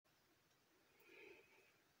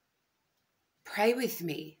pray with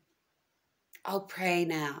me. I'll pray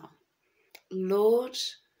now. Lord,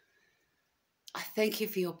 I thank you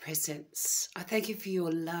for your presence. I thank you for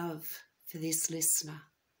your love for this listener.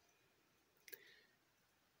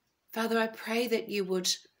 Father, I pray that you would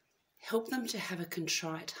help them to have a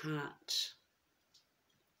contrite heart.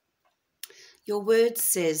 Your word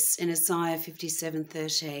says in Isaiah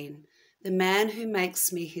 57:13, the man who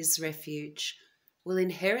makes me his refuge will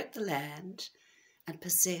inherit the land and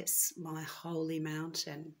possess my holy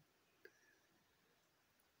mountain.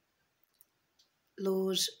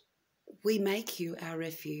 Lord, we make you our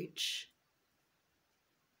refuge.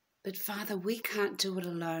 But Father, we can't do it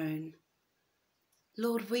alone.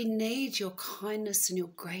 Lord, we need your kindness and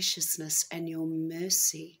your graciousness and your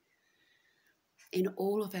mercy in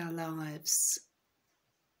all of our lives.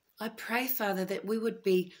 I pray, Father, that we would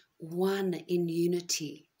be one in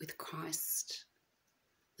unity with Christ,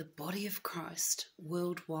 the body of Christ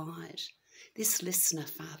worldwide. This listener,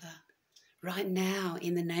 Father, right now,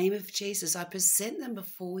 in the name of Jesus, I present them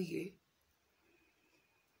before you.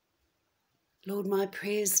 Lord, my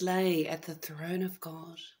prayers lay at the throne of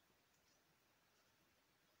God.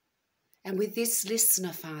 And with this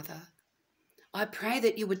listener, Father, I pray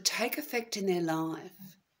that you would take effect in their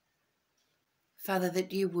life. Father,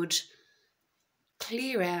 that you would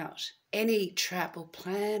clear out any trap or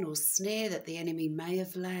plan or snare that the enemy may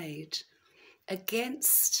have laid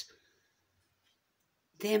against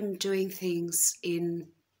them doing things in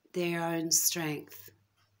their own strength.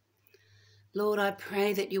 Lord, I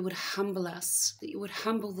pray that you would humble us, that you would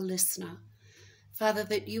humble the listener. Father,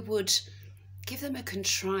 that you would give them a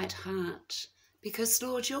contrite heart. Because,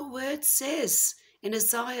 Lord, your word says in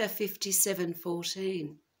Isaiah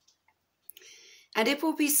 57:14, and it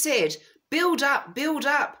will be said, build up,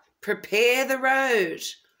 prepare the road,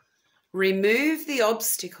 remove the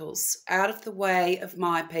obstacles out of the way of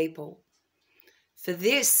my people. For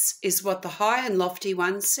this is what the high and lofty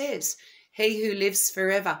one says, he who lives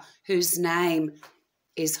forever, whose name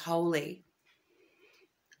is holy.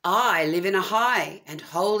 I live in a high and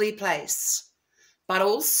holy place, but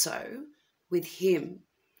also with him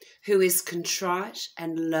who is contrite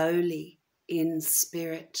and lowly in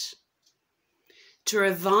spirit, to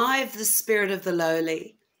revive the spirit of the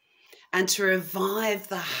lowly and to revive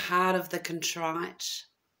the heart of the contrite.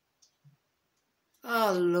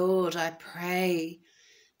 Oh Lord, I pray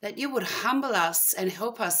that you would humble us and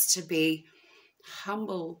help us to be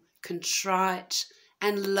humble, contrite,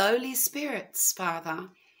 and lowly spirits, Father,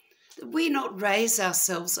 that we not raise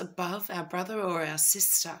ourselves above our brother or our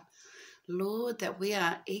sister. Lord, that we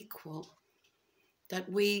are equal, that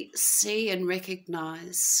we see and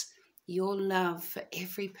recognize your love for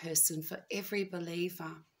every person, for every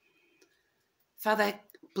believer. Father,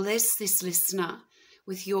 bless this listener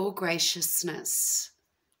with your graciousness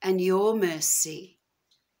and your mercy,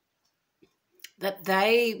 that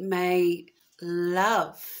they may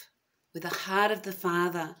love with the heart of the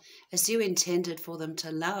Father as you intended for them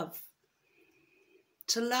to love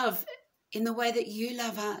in the way that you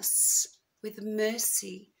love us, with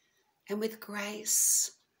mercy and with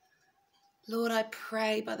grace. Lord, I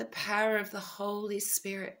pray by the power of the Holy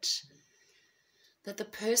Spirit that the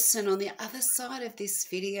person on the other side of this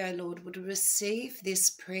video, Lord, would receive this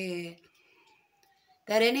prayer,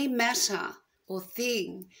 that any matter or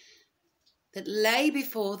thing that lay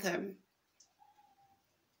before them,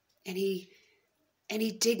 any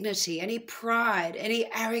dignity, any pride, any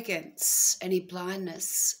arrogance, any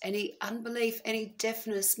blindness, any unbelief, any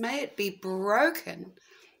deafness, may it be broken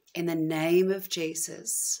in the name of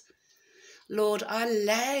Jesus. Lord, I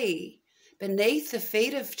lay beneath the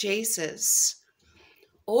feet of Jesus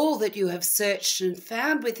all that you have searched and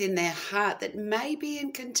found within their heart that may be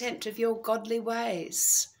in contempt of your godly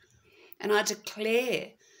ways. And I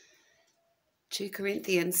declare 2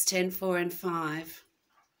 Corinthians 10:4 and 5,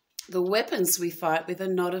 the weapons we fight with are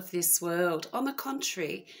not of this world. On the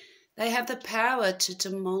contrary, they have the power to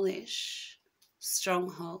demolish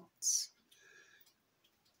strongholds.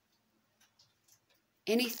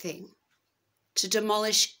 To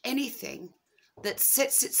demolish anything that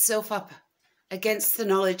sets itself up against the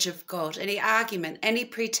knowledge of God, any argument, any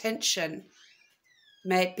pretension,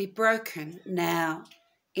 may it be broken now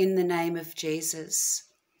in the name of Jesus.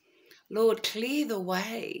 Lord, clear the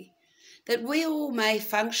way that we all may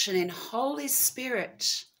function in Holy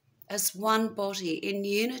Spirit as one body in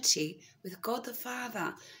unity with God the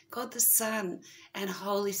Father, God the Son, and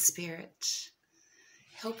Holy Spirit.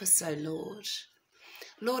 Help us, O Lord.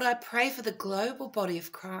 Lord, I pray for the global body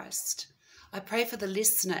of Christ. I pray for the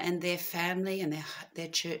listener and their family and their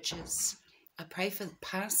churches. I pray for the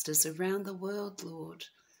pastors around the world, Lord.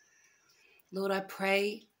 Lord, I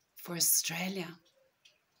pray for Australia.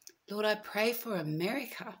 Lord, I pray for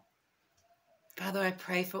America. Father, I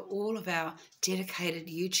pray for all of our dedicated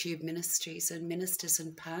YouTube ministries and ministers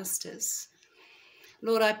and pastors.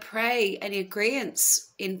 Lord, I pray an agreement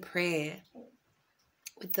in prayer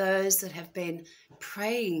with those that have been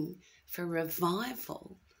praying for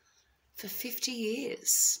revival for 50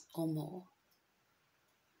 years or more.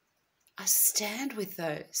 I stand with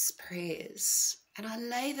those prayers and I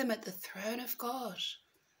lay them at the throne of God.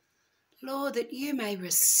 Lord, that you may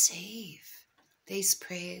receive these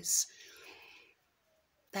prayers,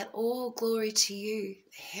 that all glory to you,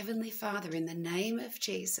 Heavenly Father, in the name of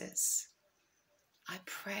Jesus. I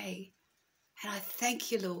pray and I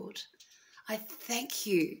thank you, Lord. I thank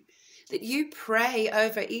you that you pray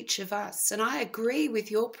over each of us, and I agree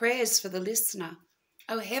with your prayers for the listener.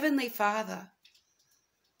 Oh, Heavenly Father,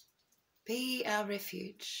 be our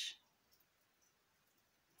refuge.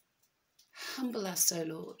 Humble us, O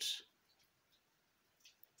Lord.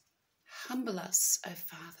 Humble us, O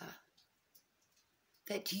Father,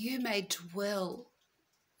 that you may dwell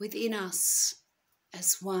within us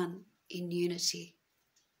as one in unity.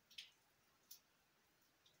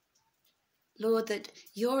 Lord, that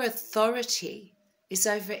your authority is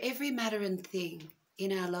over every matter and thing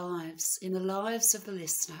in our lives, in the lives of the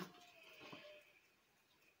listener.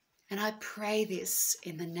 And I pray this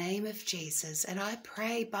in the name of Jesus, and I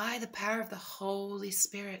pray by the power of the Holy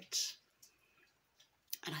Spirit.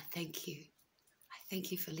 And I thank you. I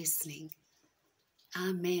thank you for listening.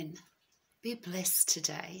 Amen. Be blessed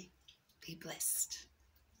today. Be blessed.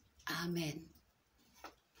 Amen.